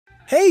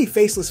Hey,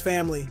 Faceless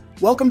family!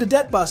 Welcome to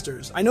Debt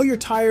Busters. I know you're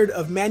tired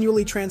of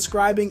manually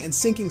transcribing and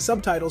syncing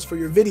subtitles for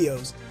your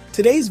videos.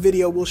 Today's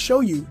video will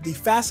show you the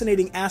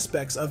fascinating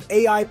aspects of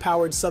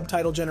AI-powered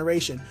subtitle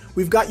generation.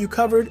 We've got you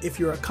covered if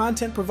you're a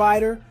content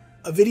provider,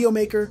 a video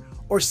maker,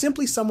 or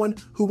simply someone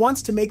who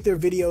wants to make their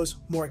videos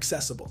more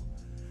accessible.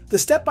 The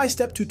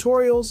step-by-step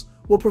tutorials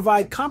will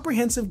provide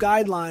comprehensive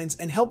guidelines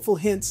and helpful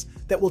hints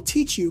that will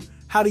teach you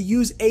how to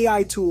use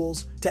AI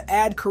tools to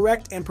add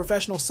correct and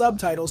professional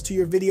subtitles to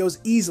your videos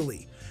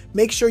easily.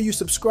 Make sure you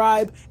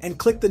subscribe and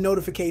click the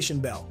notification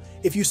bell.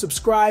 If you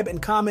subscribe and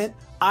comment,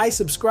 "I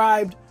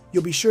subscribed,"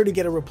 you'll be sure to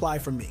get a reply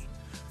from me.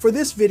 For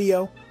this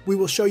video, we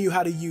will show you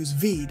how to use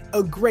Veed,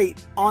 a great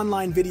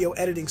online video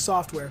editing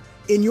software,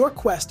 in your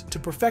quest to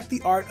perfect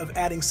the art of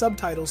adding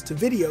subtitles to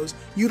videos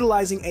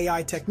utilizing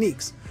AI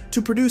techniques.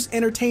 To produce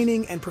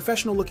entertaining and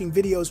professional-looking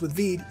videos with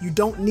Veed, you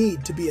don't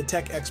need to be a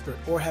tech expert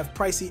or have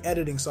pricey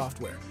editing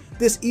software.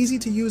 This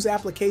easy-to-use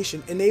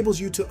application enables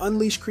you to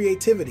unleash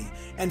creativity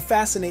and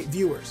fascinate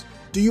viewers.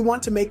 Do you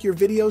want to make your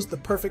videos the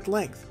perfect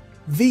length?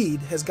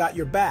 Veed has got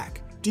your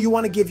back. Do you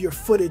want to give your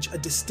footage a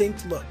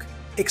distinct look?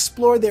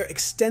 Explore their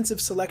extensive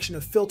selection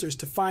of filters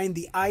to find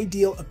the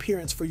ideal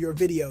appearance for your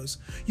videos.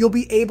 You'll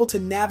be able to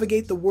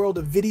navigate the world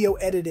of video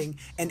editing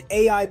and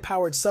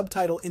AI-powered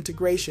subtitle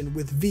integration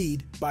with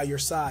Veed by your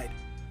side.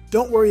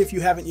 Don't worry if you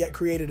haven't yet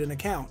created an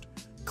account.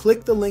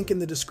 Click the link in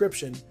the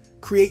description,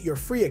 create your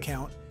free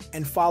account,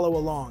 and follow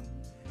along.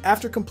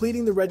 After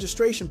completing the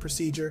registration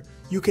procedure,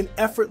 you can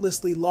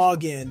effortlessly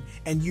log in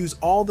and use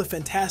all the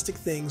fantastic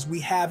things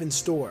we have in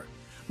store.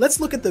 Let's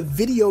look at the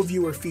video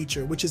viewer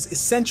feature, which is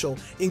essential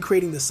in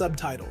creating the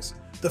subtitles.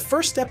 The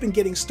first step in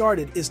getting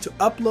started is to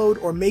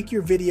upload or make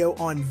your video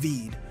on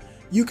Veed.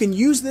 You can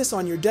use this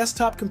on your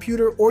desktop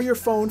computer or your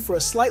phone for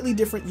a slightly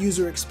different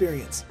user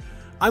experience.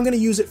 I'm going to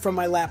use it from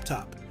my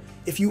laptop.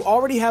 If you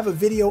already have a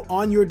video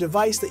on your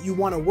device that you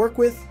want to work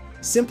with,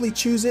 simply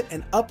choose it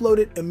and upload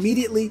it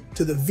immediately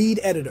to the Veed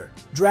editor.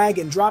 Drag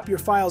and drop your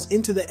files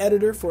into the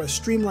editor for a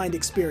streamlined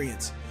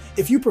experience.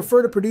 If you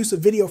prefer to produce a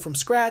video from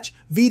scratch,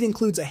 Veed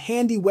includes a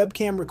handy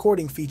webcam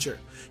recording feature.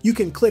 You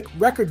can click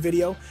Record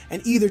Video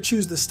and either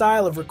choose the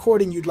style of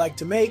recording you'd like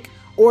to make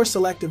or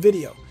select a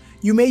video.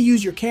 You may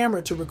use your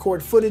camera to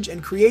record footage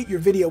and create your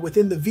video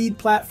within the Veed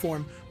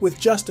platform with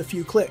just a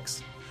few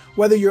clicks.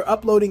 Whether you're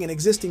uploading an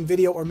existing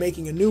video or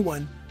making a new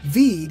one,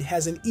 Veed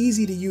has an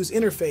easy-to-use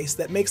interface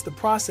that makes the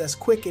process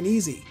quick and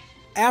easy.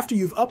 After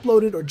you've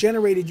uploaded or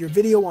generated your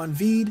video on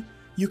Veed,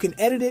 you can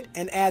edit it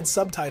and add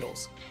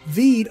subtitles.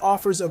 Veed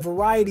offers a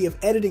variety of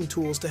editing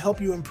tools to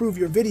help you improve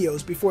your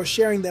videos before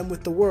sharing them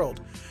with the world.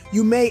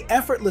 You may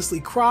effortlessly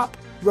crop,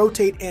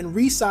 rotate, and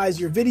resize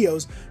your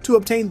videos to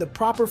obtain the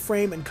proper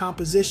frame and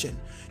composition.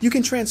 You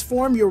can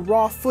transform your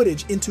raw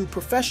footage into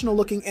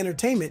professional-looking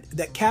entertainment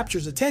that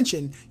captures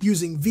attention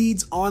using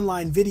Veed's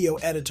online video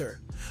editor.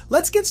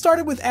 Let's get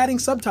started with adding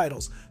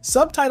subtitles.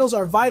 Subtitles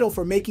are vital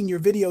for making your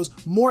videos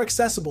more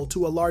accessible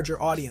to a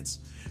larger audience.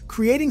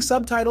 Creating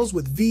subtitles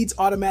with Veed's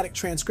automatic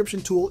transcription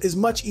tool is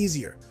much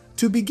easier.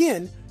 To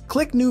begin,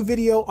 click New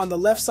Video on the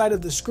left side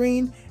of the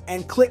screen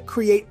and click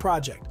Create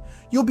Project.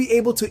 You'll be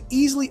able to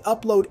easily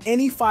upload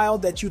any file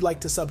that you'd like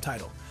to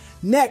subtitle.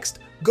 Next,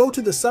 go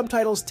to the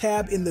Subtitles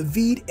tab in the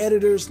Veed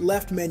editor's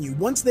left menu.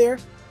 Once there,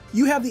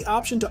 you have the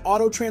option to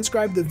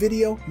auto-transcribe the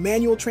video,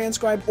 manual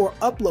transcribe, or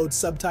upload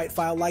subtitle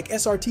file like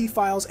SRT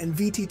files and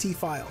VTT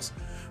files.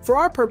 For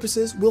our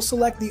purposes, we'll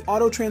select the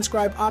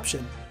auto-transcribe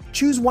option.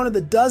 Choose one of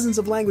the dozens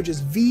of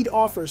languages Veed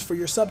offers for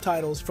your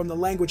subtitles from the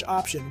language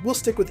option. We'll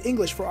stick with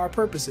English for our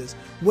purposes.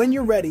 When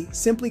you're ready,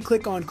 simply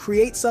click on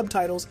Create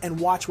Subtitles and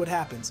watch what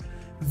happens.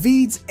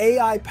 Veed's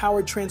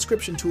AI-powered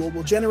transcription tool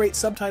will generate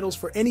subtitles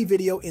for any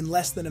video in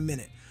less than a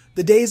minute.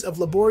 The days of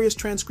laborious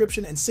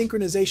transcription and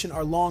synchronization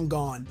are long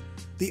gone.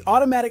 The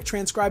automatic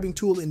transcribing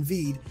tool in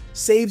Veed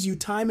saves you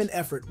time and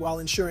effort while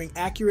ensuring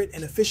accurate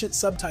and efficient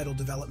subtitle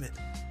development.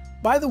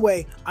 By the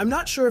way, I'm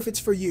not sure if it's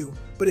for you,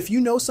 but if you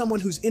know someone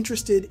who's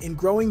interested in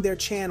growing their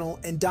channel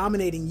and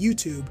dominating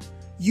YouTube,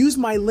 use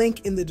my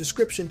link in the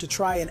description to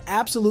try an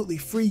absolutely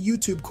free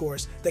YouTube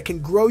course that can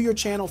grow your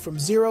channel from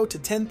 $0 to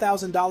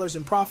 $10,000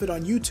 in profit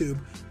on YouTube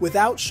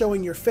without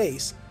showing your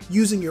face,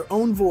 using your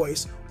own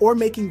voice, or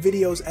making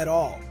videos at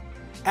all.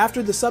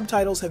 After the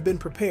subtitles have been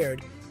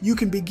prepared, you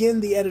can begin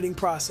the editing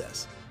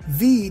process.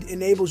 Veed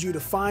enables you to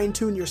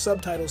fine-tune your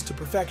subtitles to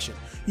perfection.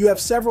 You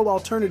have several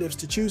alternatives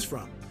to choose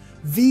from.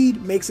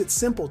 Veed makes it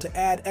simple to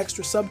add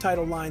extra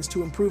subtitle lines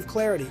to improve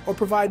clarity or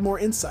provide more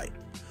insight.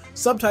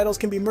 Subtitles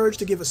can be merged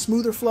to give a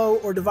smoother flow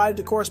or divided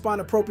to correspond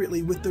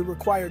appropriately with the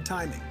required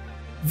timing.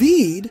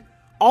 Veed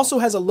also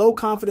has a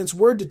low-confidence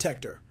word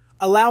detector,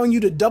 allowing you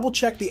to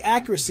double-check the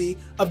accuracy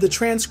of the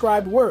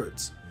transcribed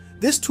words.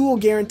 This tool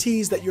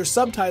guarantees that your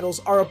subtitles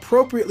are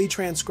appropriately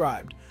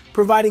transcribed,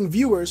 providing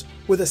viewers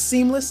with a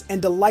seamless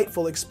and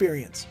delightful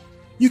experience.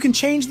 You can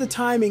change the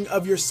timing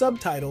of your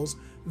subtitles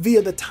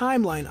via the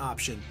timeline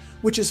option,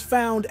 which is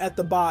found at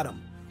the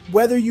bottom.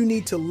 Whether you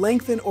need to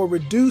lengthen or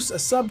reduce a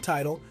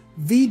subtitle,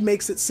 Veed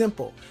makes it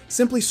simple.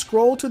 Simply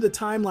scroll to the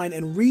timeline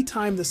and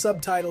retime the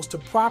subtitles to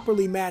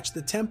properly match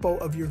the tempo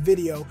of your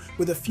video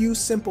with a few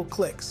simple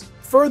clicks.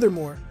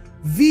 Furthermore,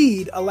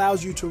 Veed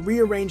allows you to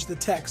rearrange the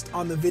text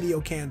on the video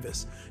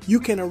canvas. You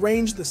can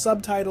arrange the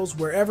subtitles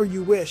wherever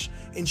you wish,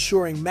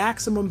 ensuring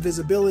maximum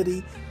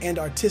visibility and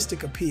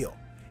artistic appeal.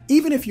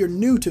 Even if you're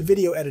new to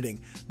video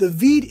editing, the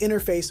Veed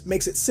interface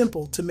makes it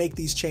simple to make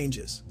these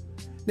changes.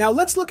 Now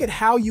let's look at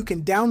how you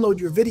can download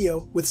your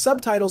video with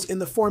subtitles in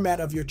the format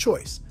of your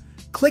choice.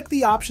 Click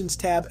the Options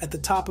tab at the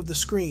top of the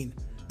screen.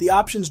 The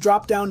Options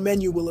drop-down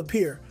menu will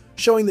appear,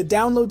 showing the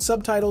Download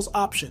Subtitles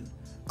option.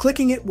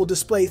 Clicking it will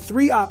display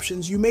three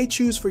options you may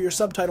choose for your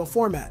subtitle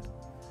format.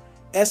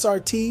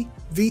 SRT,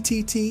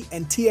 VTT,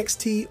 and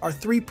TXT are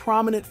three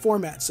prominent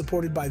formats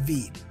supported by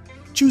Veed.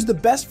 Choose the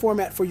best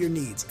format for your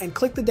needs and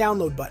click the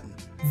Download button.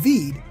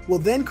 Veed will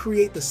then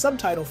create the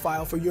subtitle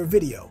file for your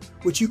video,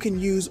 which you can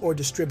use or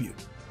distribute.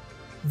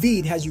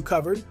 Veed has you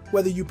covered,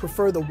 whether you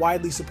prefer the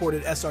widely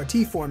supported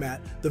SRT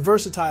format, the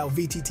versatile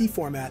VTT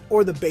format,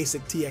 or the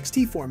basic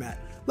TXT format.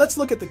 Let's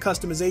look at the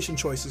customization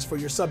choices for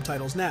your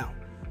subtitles now.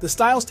 The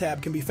Styles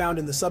tab can be found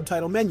in the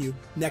subtitle menu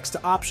next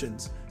to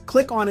Options.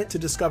 Click on it to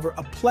discover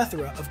a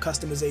plethora of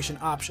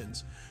customization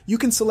options. You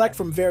can select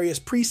from various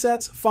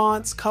presets,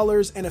 fonts,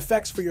 colors, and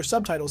effects for your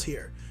subtitles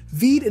here.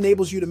 Veed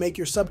enables you to make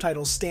your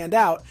subtitles stand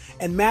out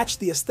and match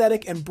the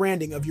aesthetic and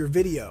branding of your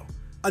video.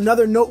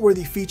 Another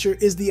noteworthy feature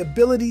is the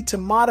ability to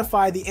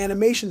modify the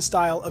animation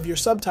style of your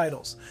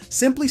subtitles.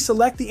 Simply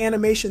select the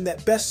animation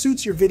that best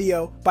suits your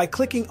video by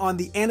clicking on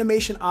the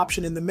animation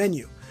option in the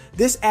menu.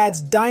 This adds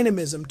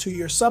dynamism to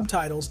your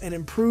subtitles and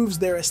improves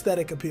their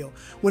aesthetic appeal.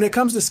 When it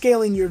comes to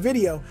scaling your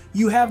video,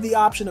 you have the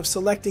option of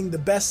selecting the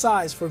best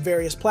size for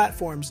various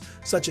platforms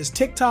such as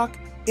TikTok,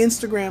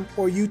 Instagram,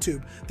 or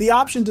YouTube. The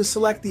option to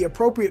select the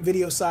appropriate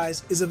video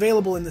size is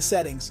available in the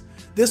settings.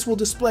 This will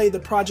display the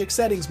Project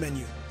Settings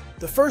menu.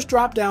 The first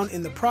drop-down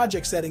in the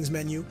Project Settings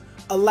menu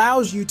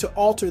allows you to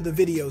alter the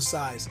video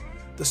size.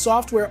 The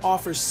software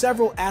offers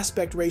several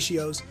aspect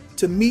ratios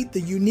to meet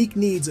the unique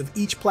needs of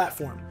each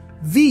platform.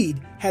 Veed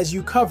has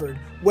you covered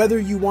whether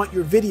you want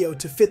your video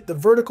to fit the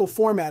vertical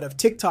format of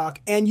TikTok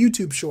and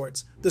YouTube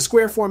Shorts, the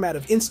square format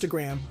of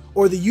Instagram,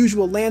 or the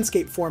usual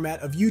landscape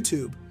format of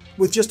YouTube.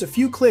 With just a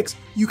few clicks,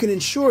 you can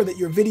ensure that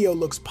your video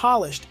looks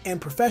polished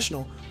and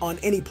professional on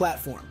any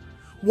platform.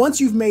 Once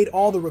you've made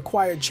all the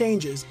required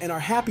changes and are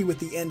happy with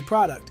the end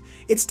product,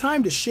 it's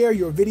time to share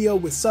your video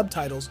with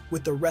subtitles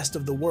with the rest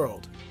of the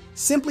world.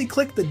 Simply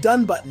click the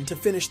Done button to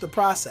finish the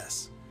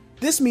process.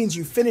 This means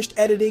you've finished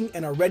editing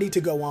and are ready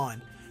to go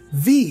on.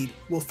 Veed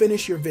will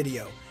finish your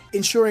video,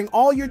 ensuring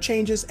all your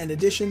changes and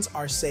additions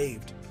are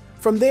saved.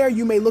 From there,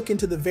 you may look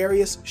into the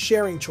various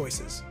sharing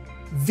choices.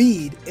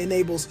 Veed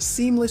enables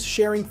seamless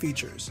sharing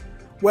features.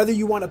 Whether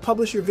you want to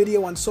publish your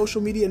video on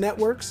social media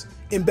networks,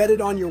 embed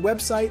it on your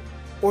website,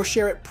 or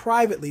share it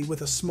privately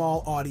with a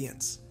small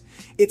audience.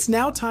 It's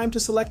now time to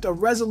select a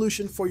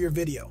resolution for your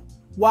video.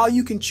 While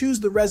you can choose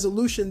the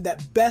resolution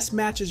that best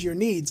matches your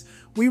needs,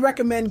 we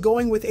recommend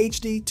going with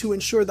HD to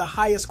ensure the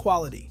highest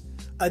quality.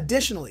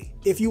 Additionally,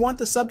 if you want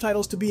the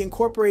subtitles to be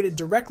incorporated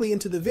directly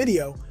into the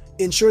video,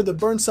 ensure the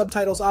Burn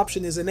Subtitles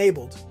option is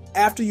enabled.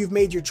 After you've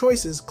made your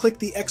choices, click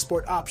the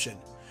Export option.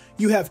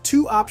 You have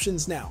two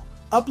options now: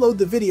 upload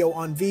the video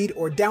on Veed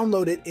or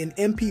download it in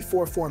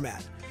MP4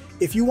 format.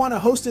 If you want to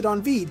host it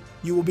on Veed,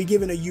 you will be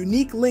given a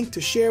unique link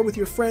to share with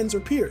your friends or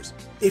peers.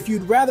 If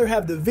you'd rather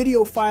have the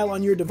video file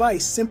on your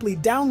device, simply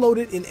download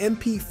it in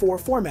MP4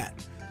 format.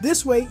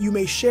 This way, you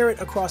may share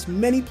it across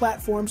many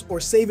platforms or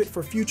save it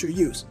for future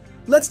use.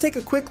 Let's take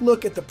a quick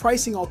look at the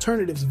pricing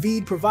alternatives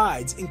Veed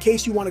provides in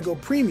case you want to go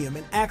premium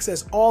and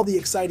access all the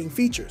exciting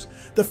features.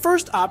 The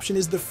first option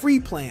is the free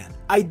plan,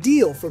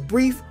 ideal for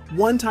brief,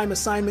 one-time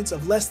assignments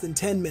of less than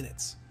 10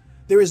 minutes.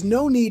 There is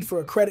no need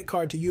for a credit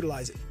card to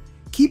utilize it.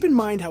 Keep in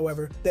mind,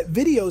 however, that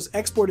videos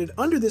exported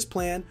under this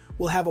plan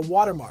will have a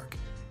watermark,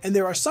 and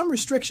there are some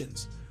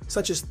restrictions,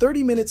 such as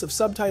 30 minutes of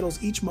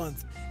subtitles each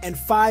month and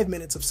 5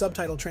 minutes of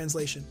subtitle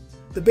translation.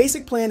 The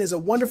basic plan is a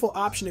wonderful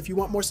option if you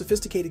want more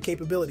sophisticated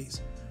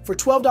capabilities. For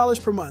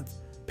 $12 per month,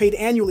 paid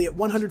annually at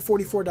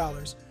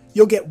 $144,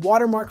 you'll get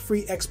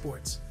watermark-free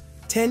exports,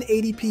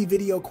 1080p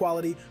video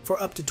quality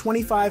for up to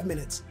 25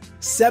 minutes,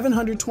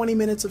 720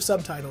 minutes of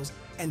subtitles,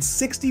 and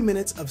 60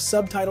 minutes of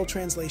subtitle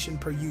translation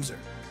per user.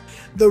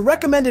 The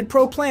recommended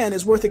Pro plan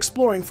is worth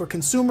exploring for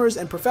consumers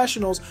and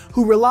professionals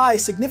who rely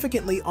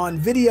significantly on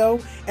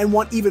video and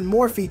want even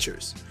more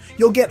features.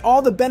 You'll get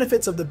all the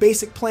benefits of the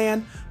basic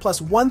plan,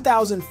 plus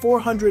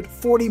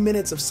 1,440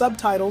 minutes of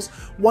subtitles,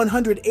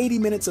 180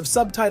 minutes of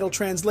subtitle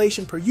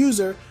translation per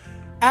user,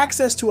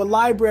 access to a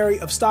library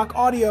of stock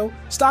audio,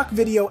 stock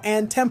video,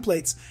 and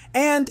templates,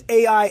 and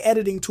AI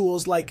editing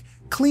tools like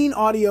Clean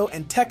Audio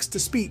and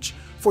Text-to-Speech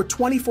for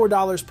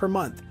 $24 per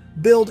month,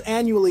 billed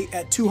annually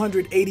at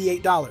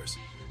 $288.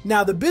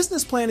 Now, the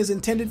business plan is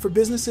intended for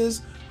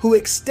businesses who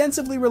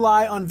extensively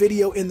rely on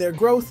video in their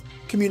growth,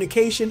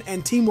 communication,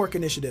 and teamwork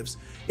initiatives.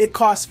 It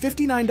costs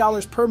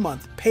 $59 per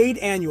month, paid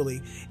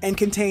annually, and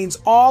contains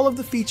all of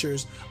the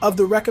features of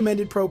the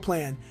recommended Pro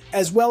plan,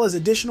 as well as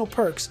additional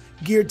perks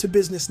geared to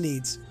business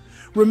needs.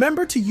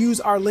 Remember to use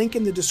our link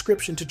in the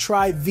description to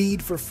try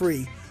Veed for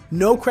free.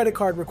 No credit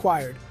card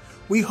required.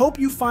 We hope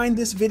you find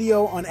this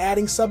video on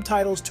adding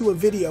subtitles to a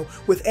video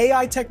with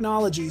AI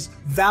technologies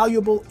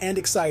valuable and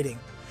exciting.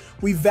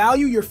 We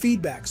value your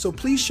feedback, so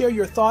please share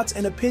your thoughts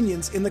and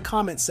opinions in the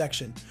comments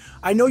section.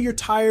 I know you're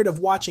tired of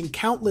watching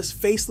countless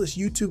faceless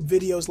YouTube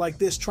videos like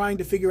this trying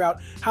to figure out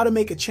how to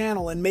make a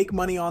channel and make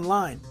money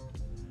online.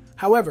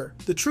 However,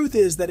 the truth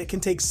is that it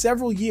can take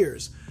several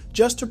years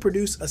just to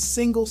produce a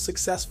single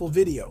successful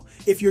video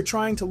if you're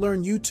trying to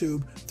learn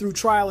YouTube through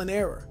trial and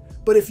error.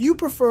 But if you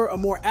prefer a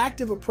more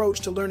active approach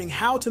to learning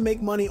how to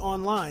make money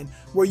online,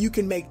 where you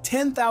can make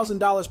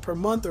 $10,000 per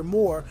month or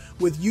more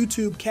with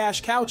YouTube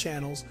cash cow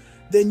channels,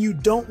 then you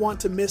don't want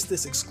to miss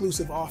this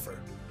exclusive offer.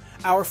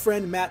 Our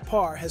friend Matt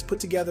Parr has put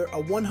together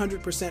a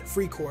 100%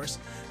 free course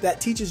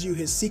that teaches you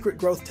his secret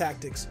growth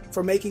tactics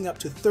for making up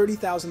to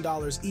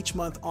 $30,000 each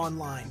month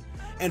online.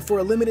 And for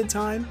a limited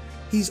time,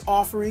 he's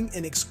offering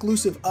an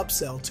exclusive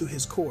upsell to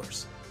his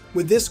course.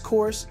 With this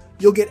course,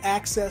 you'll get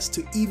access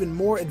to even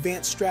more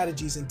advanced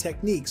strategies and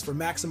techniques for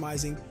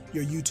maximizing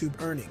your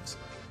YouTube earnings.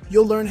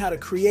 You'll learn how to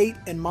create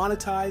and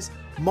monetize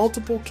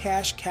multiple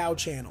cash cow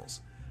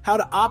channels, how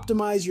to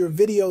optimize your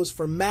videos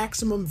for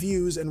maximum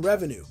views and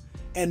revenue,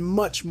 and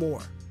much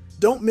more.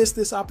 Don't miss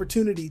this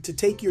opportunity to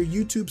take your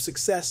YouTube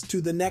success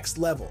to the next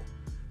level.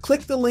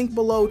 Click the link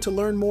below to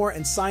learn more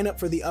and sign up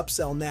for the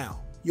upsell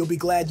now. You'll be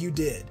glad you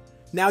did.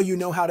 Now you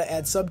know how to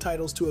add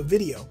subtitles to a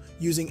video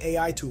using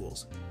AI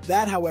tools.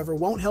 That, however,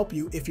 won't help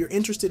you if you're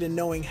interested in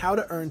knowing how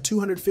to earn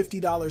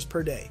 $250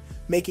 per day,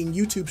 making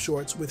YouTube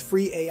Shorts with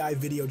free AI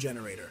video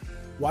generator.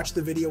 Watch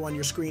the video on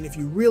your screen if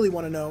you really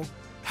want to know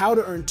how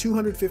to earn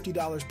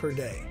 $250 per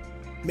day,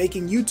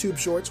 making YouTube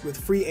Shorts with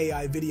free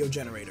AI video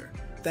generator.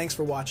 Thanks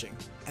for watching,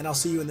 and I'll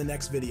see you in the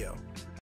next video.